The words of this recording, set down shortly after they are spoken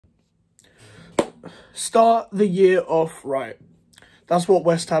Start the year off right. That's what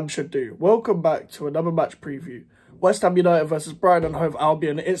West Ham should do. Welcome back to another match preview. West Ham United versus Brighton and Hove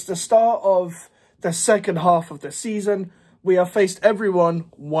Albion. It's the start of the second half of the season. We have faced everyone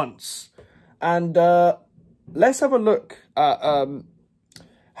once. And let's have a look at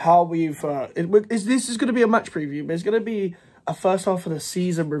how we've... this is going to be a match preview, but it's going to be a first half of the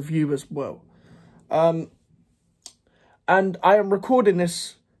season review as well. And I am recording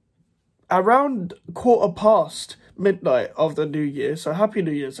this around midnight of the new year. So happy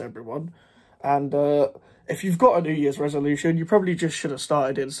New Year's, everyone. And if you've got a New Year's resolution, you probably just should have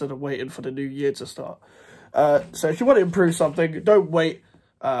started it instead of waiting for the new year to start. So if you want to improve something, don't wait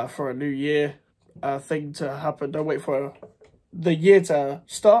for a new year thing to happen. Don't wait for the year to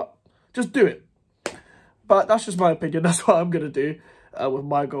start. Just do it. But that's just my opinion. That's what I'm going to do with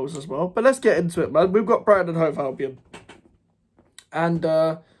my goals as well. But let's get into it, man. We've got Brighton and Hove Albion.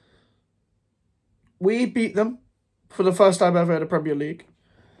 And we beat them for the first time ever in the Premier League.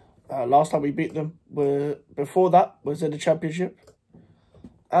 Last time we beat them, before that, was in the Championship.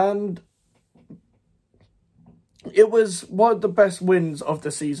 And it was one of the best wins of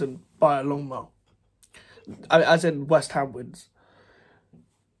the season by a long mile. As in West Ham wins.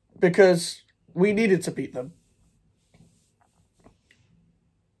 Because we needed to beat them.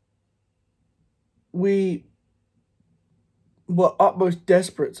 We were utmost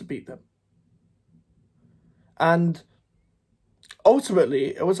desperate to beat them. And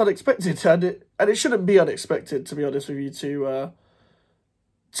ultimately, it was unexpected, and it shouldn't be unexpected, to be honest with you,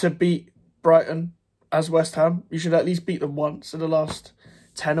 to beat Brighton as West Ham. You should at least beat them once in the last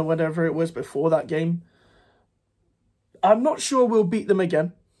 10 or whatever it was before that game. I'm not sure we'll beat them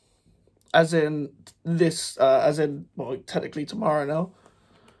again, well, technically tomorrow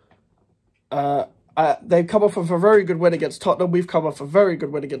now. They've come off of a very good win against Tottenham. We've come off a very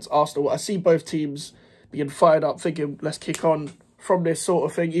good win against Arsenal. I see both teams being fired up, thinking, let's kick on from this sort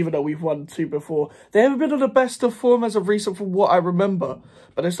of thing, even though we've won 2 before. They haven't been on the best of form as of recent from what I remember,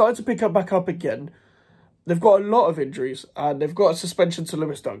 but they're starting to pick up back up again. They've got a lot of injuries, and they've got a suspension to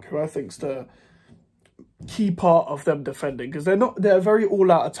Lewis Dunk, who I think's the key part of them defending, because they're a very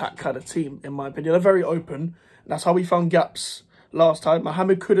all-out attack kind of team, in my opinion. They're very open, and that's how we found gaps last time.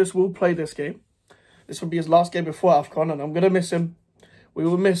 Mohamed Kudus will play this game. This will be his last game before AFCON, and I'm going to miss him. We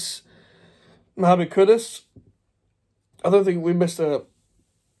will miss Mohamed Kudus. I don't think we missed a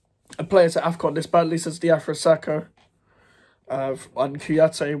player to AFCON this badly since Diafra Sakho and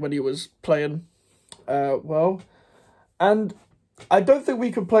Kouyaté when he was playing well. And I don't think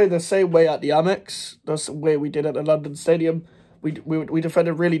we could play the same way at the Amex, the way we did at the London Stadium. We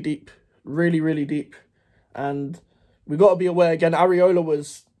defended really deep, really deep. And we got to be aware again, Areola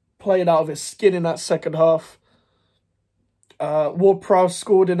was playing out of his skin in that second half. Ward-Prowse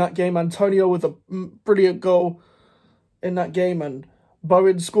scored in that game. Antonio with a brilliant goal in that game. And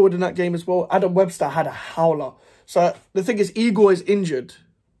Bowen scored in that game as well. Adam Webster had a howler. So the thing is, Igor is injured,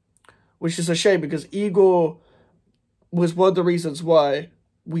 which is a shame because Igor was one of the reasons why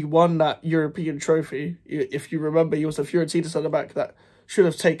we won that European trophy. If you remember, he was the Fiorentina centre-back that should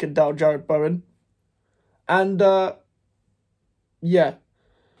have taken down Jared Bowen. And, yeah.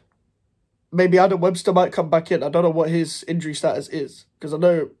 Maybe Adam Webster might come back in. I don't know what his injury status is, because I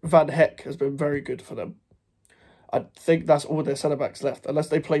know Van Heck has been very good for them. I think that's all their centre-backs left, unless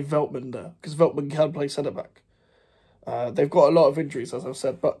they play Veltman there, because Veltman can play centre-back. They've got a lot of injuries, as I've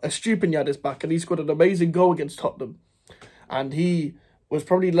said, but Estupiñán is back, and he scored an amazing goal against Tottenham. And he was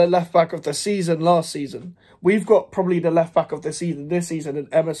probably the left-back of the season last season. We've got probably the left-back of the season this season in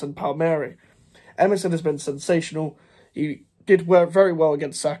Emerson Palmieri. Emerson has been sensational. He did very well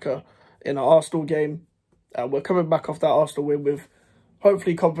against Saka in our Arsenal game. We're coming back off that Arsenal win with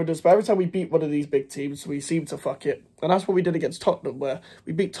hopefully confidence. But every time we beat one of these big teams, we seem to fuck it. And that's what we did against Tottenham, where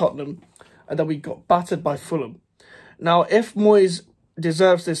we beat Tottenham and then we got battered by Fulham. Now, if Moyes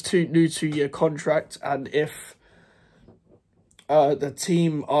deserves this new 2-year contract, and if the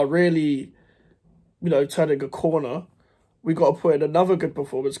team are really, turning a corner, we got to put in another good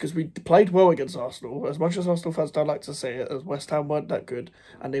performance, because we played well against Arsenal. As much as Arsenal fans don't like to say it, as West Ham weren't that good,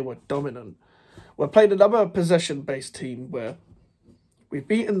 and they were dominant. We're playing another possession-based team where we've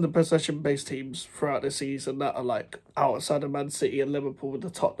beaten the possession-based teams throughout the season that are like outside of Man City and Liverpool,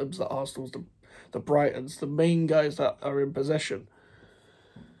 the Tottenhams, the Arsenals, the Brightons, the main guys that are in possession.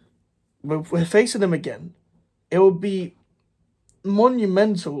 We're facing them again. It will be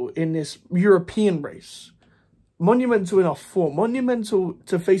monumental in this European race. Monumental in our form. Monumental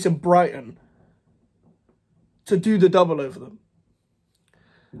to facing Brighton to do the double over them.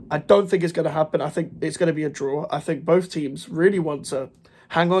 I don't think it's going to happen. I think it's going to be a draw. I think both teams really want to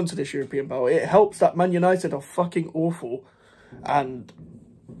hang on to this European battle. It helps that Man United are fucking awful. And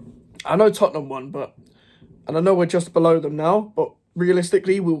I know Tottenham won, and I know we're just below them now, but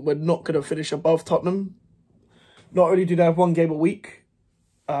realistically, we're not going to finish above Tottenham. Not only do they have one game a week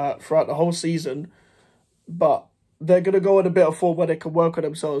throughout the whole season, but they're going to go on a bit of form where they can work on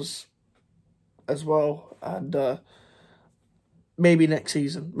themselves as well. And maybe next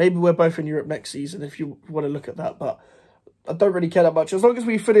season. Maybe we're both in Europe next season if you want to look at that. But I don't really care that much. As long as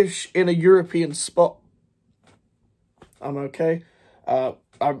we finish in a European spot, I'm okay. I'm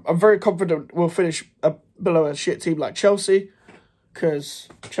very confident we'll finish below a shit team like Chelsea, because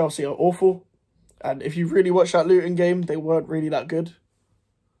Chelsea are awful. And if you really watched that Luton game, they weren't really that good.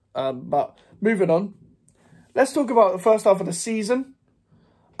 But moving on. Let's talk about the first half of the season.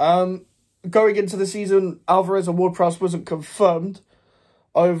 Going into the season, Alvarez and Ward-Prowse wasn't confirmed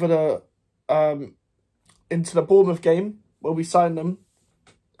over into the Bournemouth game where we signed them.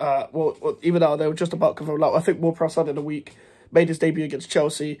 Well, even though they were just about confirmed. Like, I think Ward-Prowse had in a week, made his debut against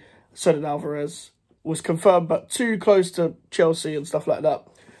Chelsea. So did Alvarez. Was confirmed, but too close to Chelsea and stuff like that.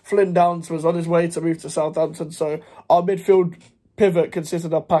 Flynn Downs was on his way to move to Southampton, so our midfield pivot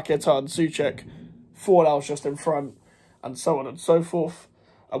consisted of Paquetá and Souček. Fornals just in front, and so on and so forth.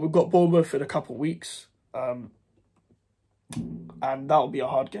 And we've got Bournemouth in a couple of weeks, and that'll be a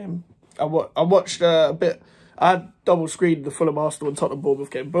hard game. I watched a bit. I had double screened the Fulham Arsenal and Tottenham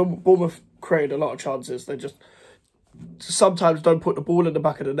Bournemouth game. Bournemouth created a lot of chances. They just sometimes don't put the ball in the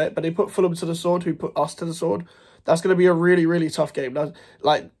back of the net, but they put Fulham to the sword, who put us to the sword. That's going to be a really, really tough game.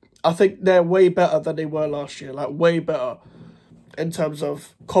 I think they're way better than they were last year. Like, way better in terms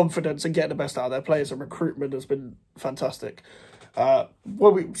of confidence and getting the best out of their players, and recruitment has been fantastic.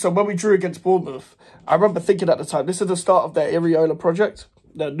 When we drew against Bournemouth, I remember thinking at the time, this is the start of their Iriola project,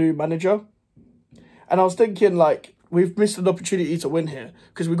 their new manager. And I was thinking, like, we've missed an opportunity to win here,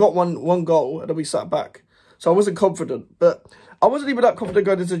 because we got one goal and then we sat back. So I wasn't confident, but I wasn't even that confident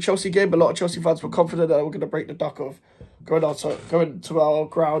going into the Chelsea game. A lot of Chelsea fans were confident that we were going to break the duck of going to our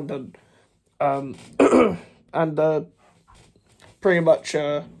ground and pretty much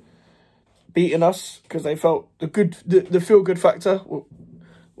beating us, because they felt the feel good factor. Well,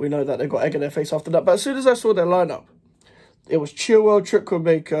 we know that they got egg in their face after that. But as soon as I saw their lineup, it was Chilwell,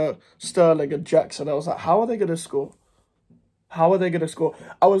 Chukwuemeka, Sterling, and Jackson. I was like, how are they going to score? How are they going to score?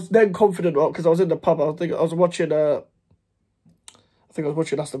 I was then confident, because I was in the pub. I was watching. I think I was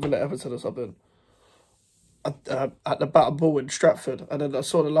watching Aston Villa Everton or something at the Battle Ball in Stratford, and then I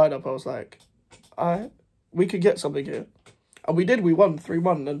saw the lineup. I was like, alright, we could get something here. And we did. We won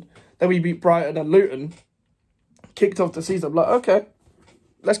 3-1. And then we beat Brighton and Luton. Kicked off the season. I'm like, okay,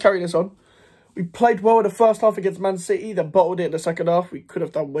 let's carry this on. We played well in the first half against Man City. Then bottled it in the second half. We could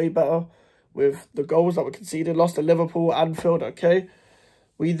have done way better with the goals that were conceded. Lost to Liverpool, Anfield, okay.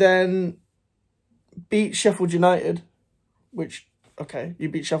 We then beat Sheffield United, which, okay, you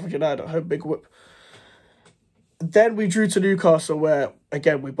beat Sheffield United at home, big whoop. Then we drew to Newcastle, where,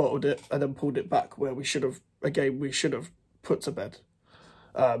 again, we bottled it and then pulled it back, where we should have put to bed.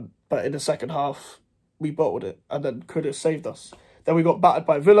 But in the second half, we bottled it and then could have saved us. Then we got battered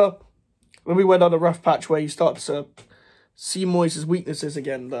by Villa. When we went on a rough patch where you start to see Moyes' weaknesses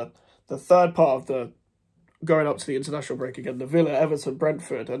again, the third part of the going up to the international break again, the Villa, Everton,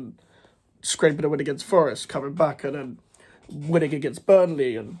 Brentford, and scraping a win against Forest, coming back, and then winning against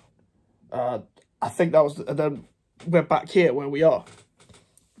Burnley, and I think that was, and then we're back here where we are,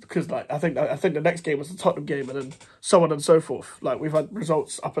 because like I think the next game was the Tottenham game, and then so on and so forth. Like, we've had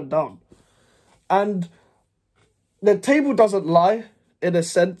results up and down, and the table doesn't lie in a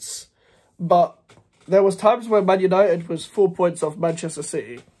sense, but there was times where Man United was 4 points off Manchester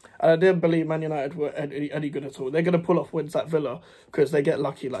City. And I didn't believe Man United were any good at all. They're going to pull off wins at Villa because they get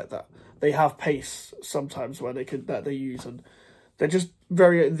lucky like that. They have pace sometimes where they use, and they're just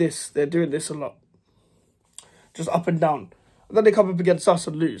they're doing this a lot. Just up and down. And then they come up against us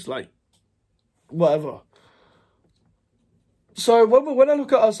and lose, like, whatever. So when I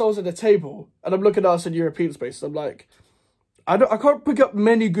look at ourselves in the table, and I'm looking at us in European space, I'm like, I can't pick up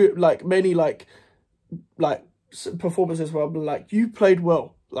many good, many performances where I'm like, you played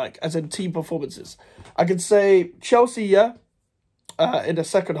well. Like, as in team performances. I could say Chelsea, yeah. In the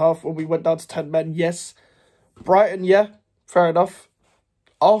second half, when we went down to 10 men, yes. Brighton, yeah. Fair enough.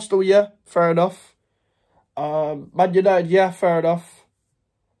 Arsenal, yeah. Fair enough. Man United, yeah. Fair enough.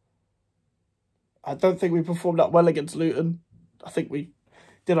 I don't think we performed that well against Luton. I think we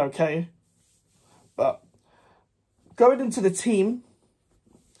did okay. But going into the team,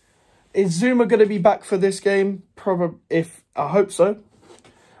 is Zuma going to be back for this game? Probably, I hope so.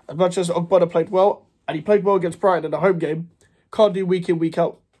 As much as Ogbonna played well, and he played well against Brighton in the home game, Can't do week in, week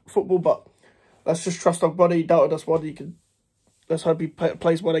out football, but let's just trust Ogbonna. He doubted us one. Let's hope he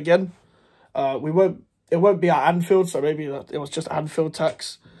plays one again. It won't be at Anfield, so maybe it was just Anfield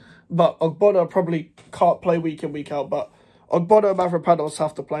tax. But Ogbonna probably can't play week in, week out, but Ogbonna and Mavropanos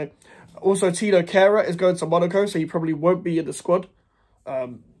have to play. Also, Tino Kehrer is going to Monaco, so he probably won't be in the squad.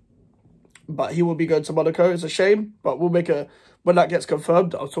 But he will be going to Monaco. It's a shame, but we'll make when that gets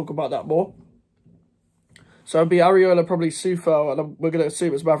confirmed, I'll talk about that more. So it'll be Areola, probably Sufo, and we're going to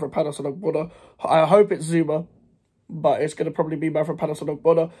assume it's Mavropanos and Ogbonna. I hope it's Zuma, but it's going to probably be Mavropanos and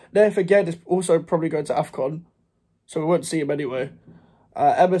Ogbonna. Neif again is also probably going to AFCON, so we won't see him anyway.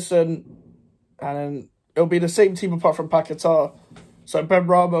 Emerson, and it'll be the same team apart from Paquetá. So Ben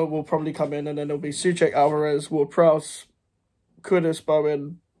Rama will probably come in, and then it'll be Souček, Alvarez, Ward-Prowse, Kudus,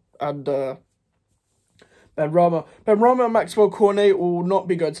 Bowen, and Ben Rama. Ben Rama and Maxwell Cornet will not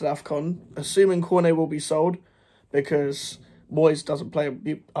be going to the AFCON, assuming Cornet will be sold, because Moyes doesn't play.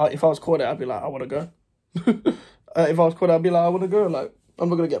 If I was Cornet, I'd be like, I want to go. If I was Cornet, I'd be like, I want to go. Like, I'm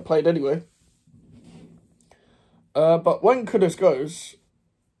not going to get played anyway. But when Kudus goes,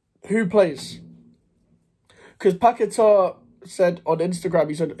 who plays? Because Paquetá said on Instagram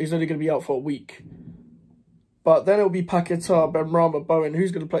he's only going to be out for a week. But then it'll be Paquetá, Ben Rama, Bowen.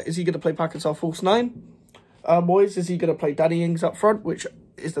 Who's going to play? Is he going to play Paquetá false 9? Moyes, is he going to play Danny Ings up front? Which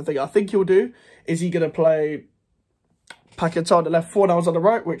is the thing I think he'll do. Is he going to play Paquetá on the left, Fornals on the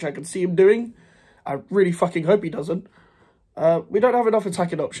right, which I can see him doing? I really fucking hope he doesn't. We don't have enough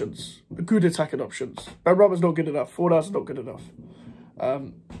attacking options. Good attacking options. Ben Rama's not good enough. Fornals is not good enough.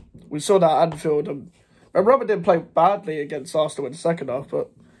 We saw that at Anfield. And Ben Rama didn't play badly against Arsenal in the second half, but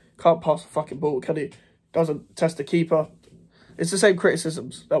can't pass a fucking ball, can he? Doesn't test the keeper. It's the same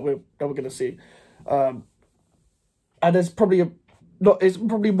criticisms that we're going to see. And there's probably it's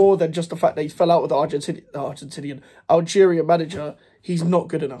probably more than just the fact that he fell out with the Algerian manager. He's not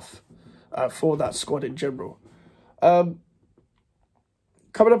good enough for that squad in general. Coming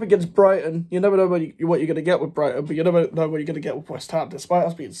up against Brighton, you never know what you're going to get with Brighton, but you never know what you're going to get with West Ham, despite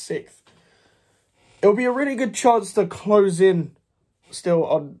us being 6th. It'll be a really good chance to close in still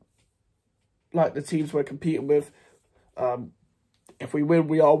on like the teams we're competing with. If we win,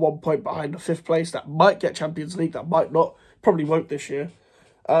 we are 1 point behind the 5th place. That might get Champions League, that might not. Probably won't this year.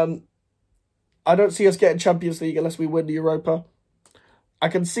 I don't see us getting Champions League unless we win the Europa. I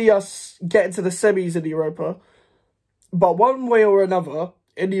can see us getting to the semis in the Europa. But one way or another,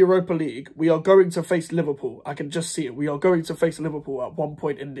 in the Europa League, we are going to face Liverpool. I can just see it. We are going to face Liverpool at one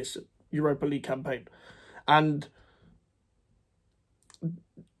point in this Europa League campaign. And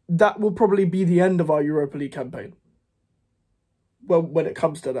that will probably be the end of our Europa League campaign. Well, when it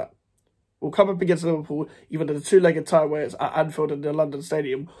comes to that. We'll come up against Liverpool, either in the 2-legged tie where it's at Anfield in the London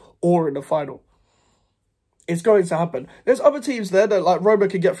Stadium, or in the final. It's going to happen. There's other teams there that, like, Roma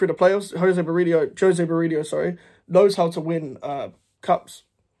can get through the playoffs. Jose Mourinho, knows how to win cups.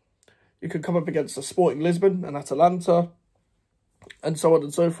 You can come up against the Sporting Lisbon and Atalanta, and so on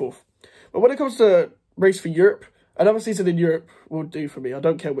and so forth. But when it comes to race for Europe, another season in Europe will do for me. I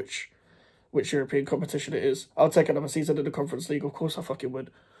don't care which European competition it is. I'll take another season in the Conference League. Of course I fucking would.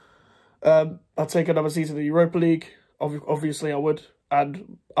 I'll take another season in the Europa League. Obviously I would.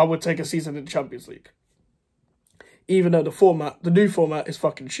 And I would take a season in the Champions League. Even though the new format is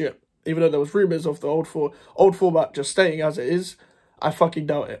fucking shit. Even though there was rumours of the old format just staying as it is, I fucking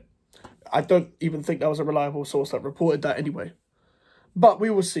doubt it. I don't even think that was a reliable source that reported that anyway. But we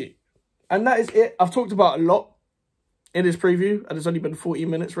will see. And that is it. I've talked about a lot in this preview, and it's only been 40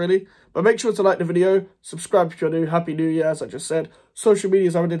 minutes really. But make sure to like the video, subscribe if you're new, Happy New Year as I just said. Social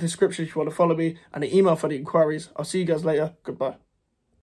medias are in the description if you want to follow me, and an email for the inquiries. I'll see you guys later. Goodbye.